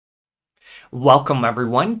Welcome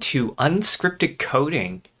everyone to Unscripted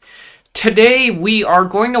Coding. Today we are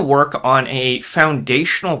going to work on a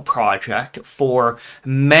foundational project for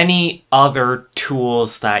many other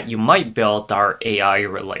tools that you might build that are AI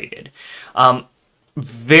related.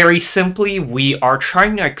 Very simply, we are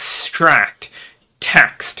trying to extract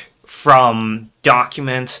text from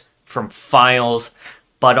documents, from files,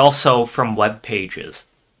 but also from web pages.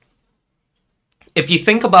 If you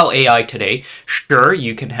think about AI today, sure,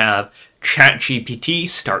 you can have chat-gpt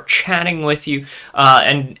start chatting with you,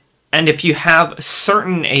 and if you have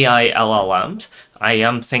certain AI LLMs, I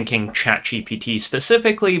am thinking chat-gpt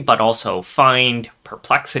specifically, but also Find,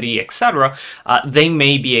 Perplexity, etc., they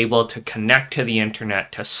may be able to connect to the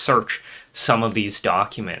internet to search some of these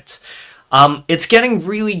documents. It's getting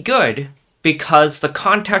really good because the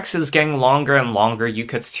context is getting longer and longer. You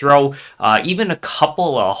could throw even a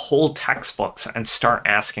couple of whole textbooks and start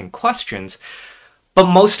asking questions. But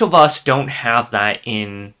most of us don't have that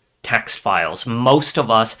in text files. Most of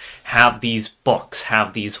us have these books,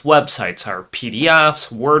 have these websites, our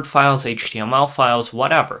PDFs, Word files, HTML files,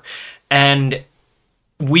 whatever. And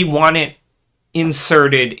we want it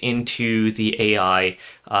inserted into the AI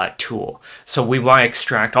tool. So we want to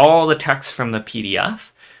extract all the text from the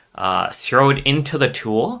PDF, throw it into the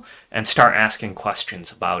tool, and start asking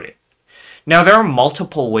questions about it. Now, there are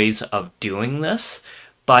multiple ways of doing this,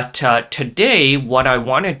 but today what I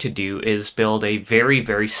wanted to do is build a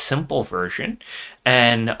very simple version.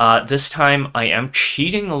 And this time I am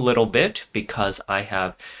cheating a little bit because I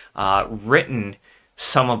have written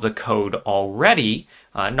some of the code already.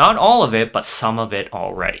 Not all of it, but some of it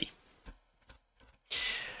already.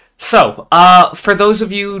 So, for those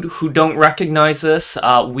of you who don't recognize this,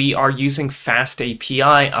 we are using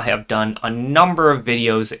FastAPI. I have done a number of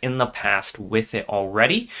videos in the past with it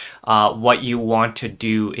already. What you want to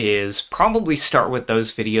do is probably start with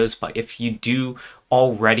those videos, but if you do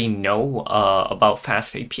already know about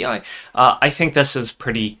FastAPI, I think this is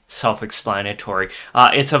pretty self-explanatory.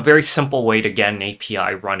 It's a very simple way to get an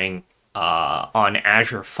API running on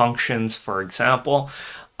Azure Functions, for example.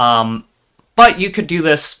 But you could do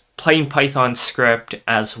this plain Python script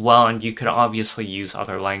as well, and you could obviously use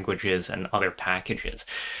other languages and other packages.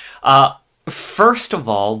 First of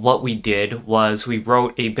all, what we did was we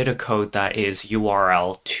wrote a bit of code that is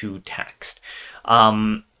URL to text.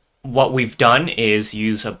 What we've done is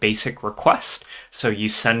use a basic request. So you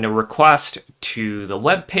send a request to the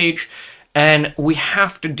web page, and we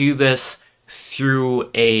have to do this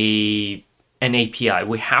through an API.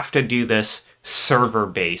 We have to do this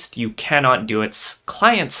server-based. You cannot do it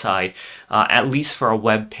client-side, at least for a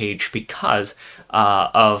web page, because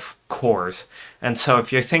of CORS. And so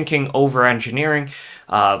if you're thinking over-engineering,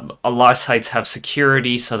 a lot of sites have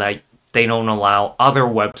security so that they don't allow other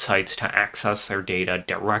websites to access their data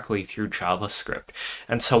directly through JavaScript.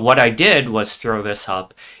 And so what I did was throw this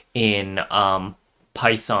up in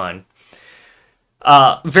Python.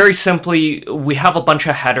 Very simply, we have a bunch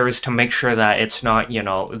of headers to make sure that it's not,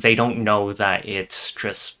 they don't know that it's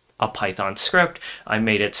just a Python script. I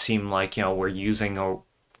made it seem like, we're using a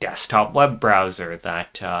desktop web browser,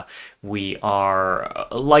 that we are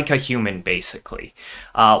like a human, basically.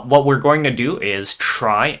 What we're going to do is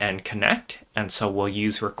try and connect, and so we'll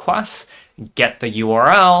use requests, get the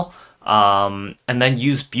URL, and then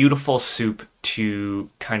use beautiful soup to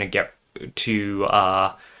kind of get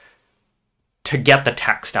to get the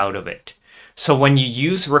text out of it. So when you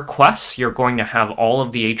use requests, you're going to have all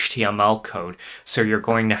of the HTML code. So you're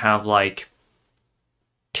going to have like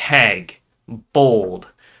tag, bold,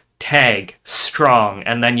 tag, strong,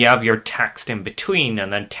 and then you have your text in between,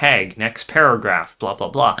 and then tag, next paragraph, blah, blah,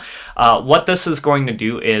 blah. What this is going to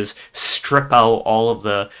do is strip out all of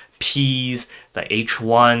the P's, the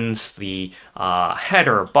H1s, the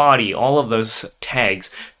header, body, all of those tags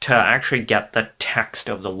to actually get the text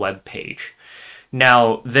of the web page.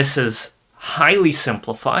 Now, this is highly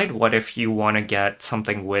simplified. What if you want to get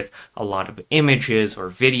something with a lot of images or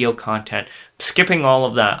video content? Skipping all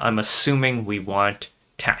of that, I'm assuming we want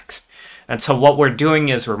text. And so what we're doing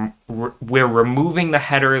is we're removing the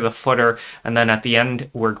header, the footer, and then at the end,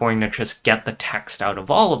 we're going to just get the text out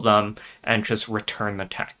of all of them and just return the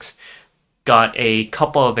text. Got a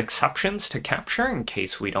couple of exceptions to capture in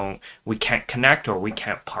case we can't connect or we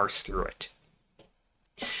can't parse through it.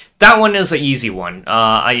 That one is an easy one.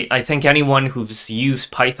 I think anyone who's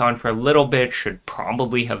used Python for a little bit should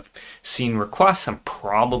probably have seen requests and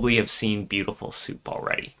probably have seen beautiful soup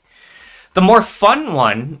already. The more fun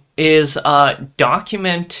one is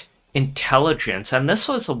Document Intelligence, and this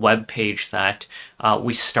was a web page that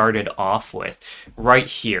we started off with right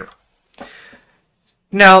here.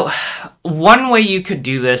 Now, one way you could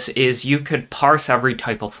do this is you could parse every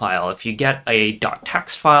type of file. If you get a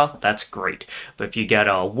 .text file, that's great. But if you get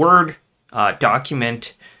a Word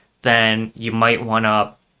document, then you might want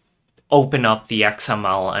to open up the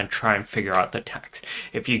XML and try and figure out the text.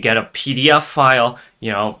 If you get a PDF file,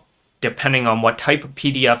 depending on what type of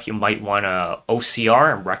PDF, you might want to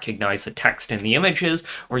OCR and recognize the text in the images,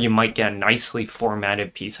 or you might get a nicely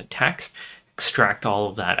formatted piece of text, extract all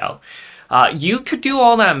of that out. You could do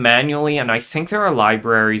all that manually, and I think there are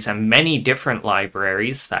libraries, and many different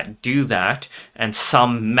libraries that do that, and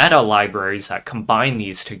some meta libraries that combine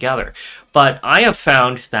these together. But I have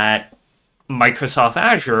found that Microsoft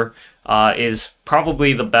Azure is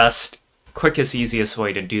probably the best, quickest, easiest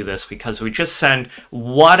way to do this, because we just send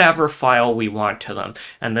whatever file we want to them.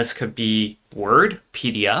 And this could be Word,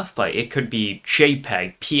 PDF, but it could be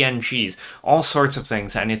JPEG, PNGs, all sorts of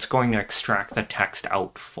things, and it's going to extract the text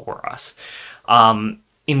out for us.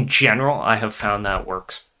 In general, I have found that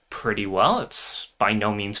works pretty well. It's by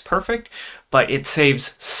no means perfect, but it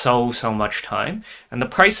saves so much time. And the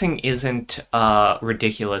pricing isn't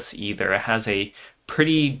ridiculous either. It has a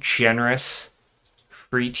pretty generous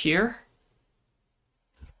free tier.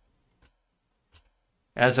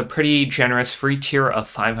 As a pretty generous free tier of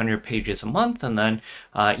 500 pages a month, and then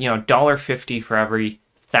 $1.50 for every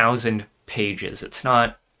 1,000 pages. It's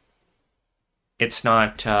not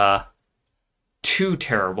too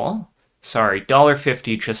terrible. Sorry,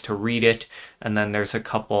 $1.50 just to read it, and then there's a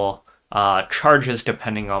couple charges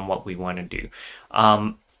depending on what we want to do.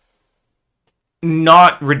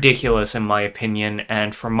 Not ridiculous in my opinion,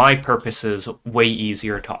 and for my purposes, way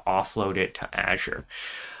easier to offload it to Azure.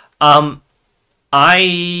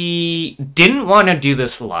 I didn't want to do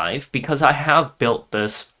this live because I have built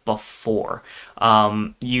this before.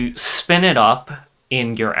 You spin it up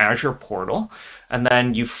in your Azure portal, and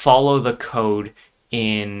then you follow the code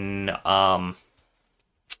in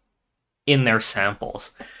their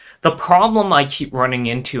samples. The problem I keep running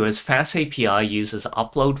into is FastAPI uses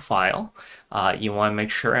upload file. You want to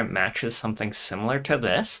make sure it matches something similar to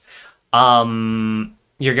this.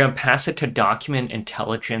 You're going to pass it to Document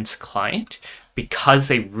Intelligence Client. Because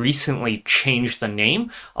they recently changed the name,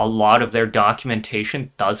 a lot of their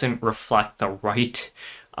documentation doesn't reflect the right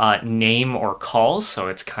name or calls, so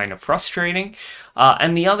it's kind of frustrating.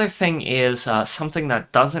 And the other thing is something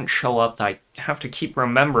that doesn't show up that I have to keep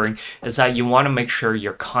remembering is that you want to make sure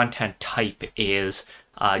your content type is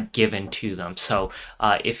given to them. So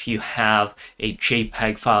if you have a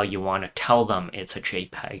JPEG file, you want to tell them it's a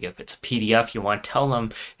JPEG. If it's a PDF, you want to tell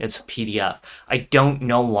them it's a PDF. I don't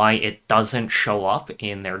know why it doesn't show up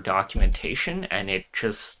in their documentation, and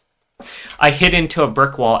I hit into a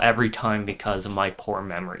brick wall every time because of my poor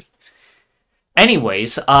memory.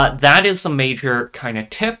 Anyways, that is the major kind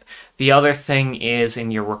of tip. The other thing is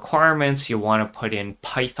in your requirements, you want to put in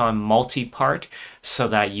Python multipart so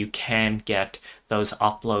that you can get those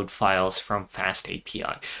upload files from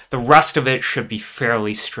FastAPI. The rest of it should be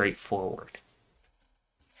fairly straightforward.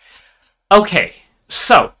 Okay,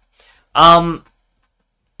 so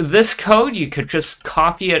this code, you could just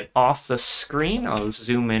copy it off the screen. I'll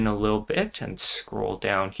zoom in a little bit and scroll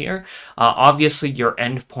down here. Obviously, your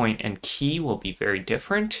endpoint and key will be very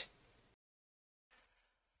different.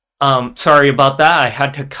 Sorry about that. I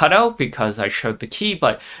had to cut out because I showed the key,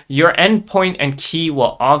 but your endpoint and key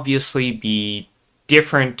will obviously be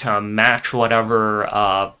different to match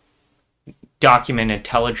whatever document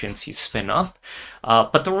intelligence you spin up.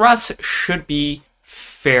 But the rest should be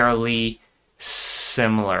fairly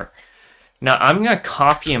similar. Now I'm going to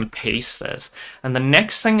copy and paste this, and the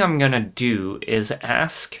next thing I'm going to do is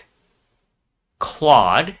ask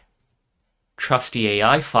Claude, trusty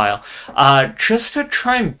AI file, just to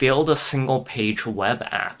try and build a single page web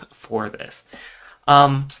app for this.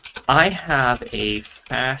 I have a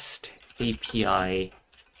FastAPI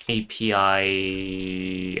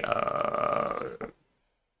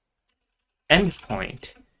endpoint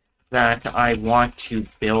that I want to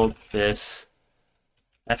build this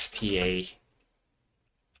SPA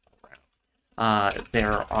around.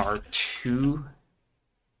 There are two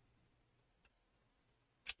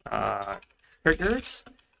triggers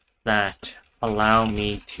that allow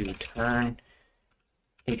me to turn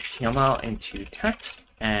HTML into text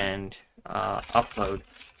and upload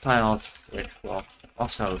files, which will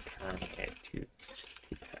also turn it to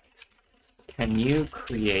text. Can you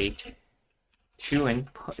create two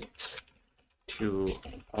inputs to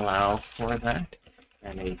allow for that,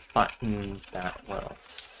 and a button that will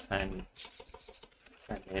send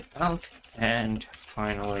it out, and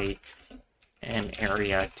finally an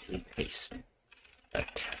area to paste the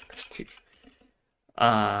text to?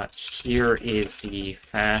 here is the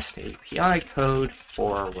FastAPI code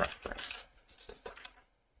for reference.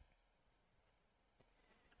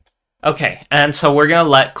 Okay, and so we're going to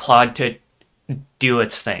let Claude to do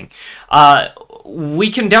its thing. We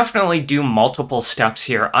can definitely do multiple steps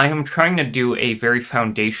here. I am trying to do a very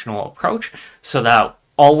foundational approach so that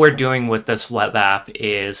all we're doing with this web app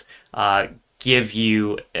is give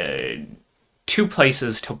you 2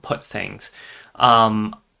 places to put things.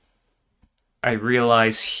 I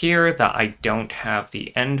realize here that I don't have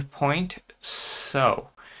the endpoint, so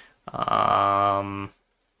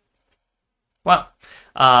well,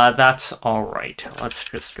 that's all right. Let's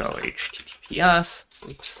just go HTTPS,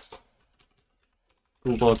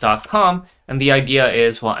 google.com, and the idea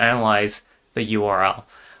is we'll analyze the URL.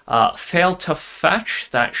 Fail to fetch,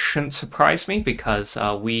 that shouldn't surprise me because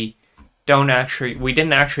we didn't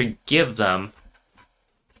actually give them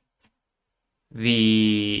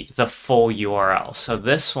the full URL. So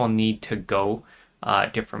this will need to go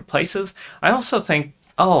different places. I also think,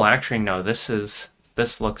 oh, actually no, this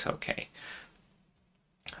looks okay.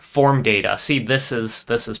 Form data. See, this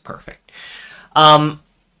is perfect.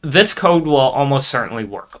 This code will almost certainly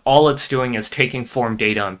work. All it's doing is taking form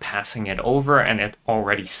data and passing it over, and it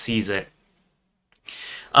already sees it.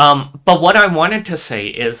 But what I wanted to say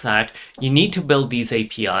is that you need to build these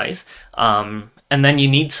APIs, and then you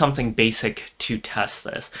need something basic to test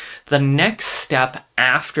this. The next step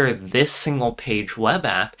after this single page web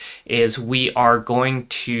app is we are going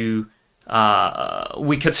to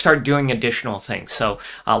we could start doing additional things. So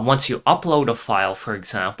once you upload a file, for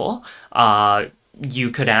example,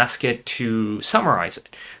 you could ask it to summarize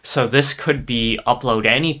it. So this could be upload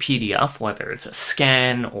any PDF, whether it's a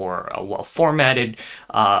scan or a well-formatted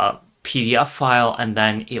PDF file, and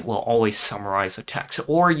then it will always summarize the text.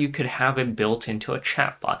 Or you could have it built into a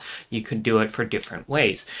chatbot. You could do it for different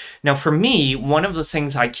ways. Now, for me, one of the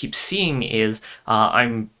things I keep seeing is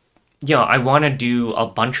I want to do a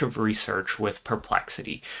bunch of research with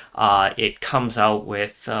Perplexity. It comes out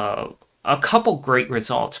with a couple great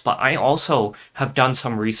results, but I also have done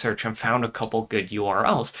some research and found a couple good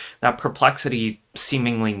URLs that Perplexity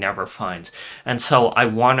seemingly never finds. And so I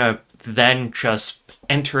want to then just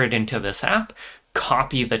enter it into this app,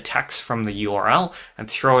 copy the text from the URL, and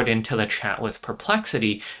throw it into the chat with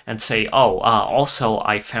Perplexity and say, oh, also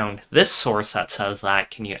I found this source that says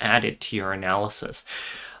that. Can you add it to your analysis?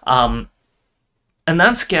 And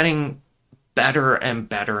that's getting better and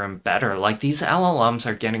better and better. Like, these LLMs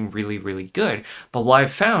are getting really, really good. But what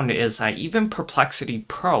I've found is that even Perplexity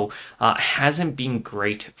Pro hasn't been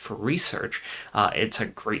great for research. It's a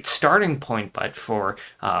great starting point, but for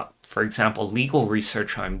example, legal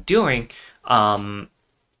research I'm doing, what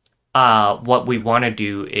we want to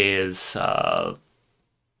do is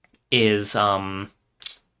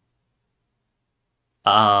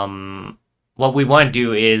what we want to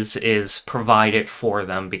do is provide it for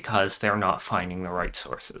them because they're not finding the right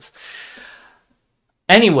sources.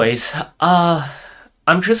 Anyways,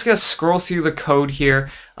 I'm just going to scroll through the code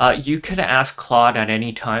here. You could ask Claude at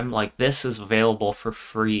any time. Like, this is available for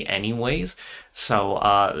free anyways, so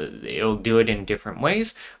it'll do it in different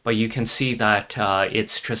ways. But you can see that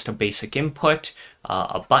it's just a basic input,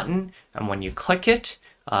 a button, and when you click it,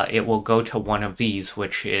 it will go to one of these,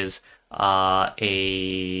 which is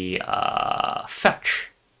a fetch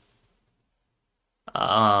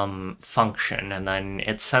function, and then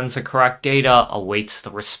it sends the correct data, awaits the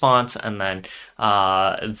response, and then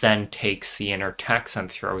takes the inner text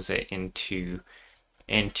and throws it into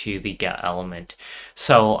the get element.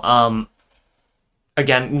 So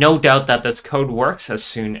again, no doubt that this code works as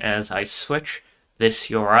soon as I switch this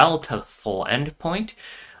URL to the full endpoint,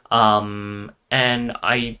 and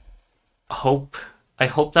I hope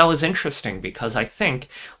that was interesting, because I think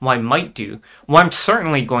what I'm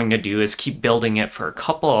certainly going to do is keep building it for a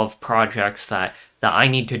couple of projects that I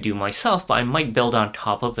need to do myself, but I might build on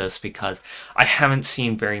top of this because I haven't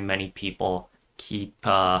seen very many people keep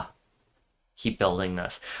building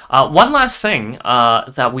this. One last thing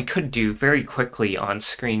that we could do very quickly on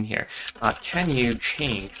screen here. Can you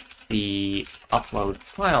change the upload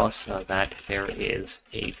file so that there is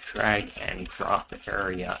a drag and drop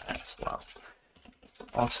area as well?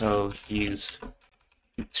 Also use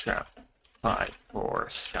Bootstrap 5 for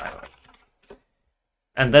styling.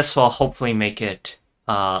 And this will hopefully make it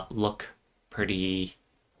look pretty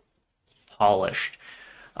polished.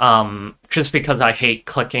 Just because I hate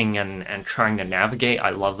clicking and trying to navigate, I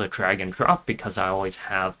love the drag and drop because I always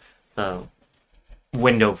have the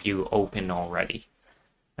window view open already.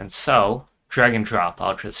 And so, drag and drop,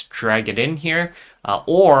 I'll just drag it in here,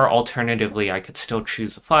 or alternatively, I could still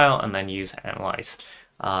choose a file and then use analyze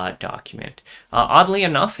document. Oddly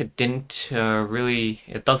enough, it didn't really,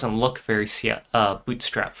 it doesn't look very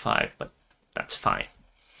Bootstrap 5, but that's fine.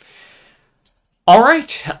 All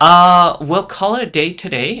right, we'll call it a day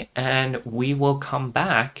today, and we will come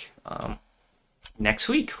back next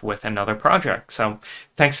week with another project. So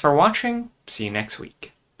thanks for watching. See you next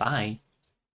week. Bye.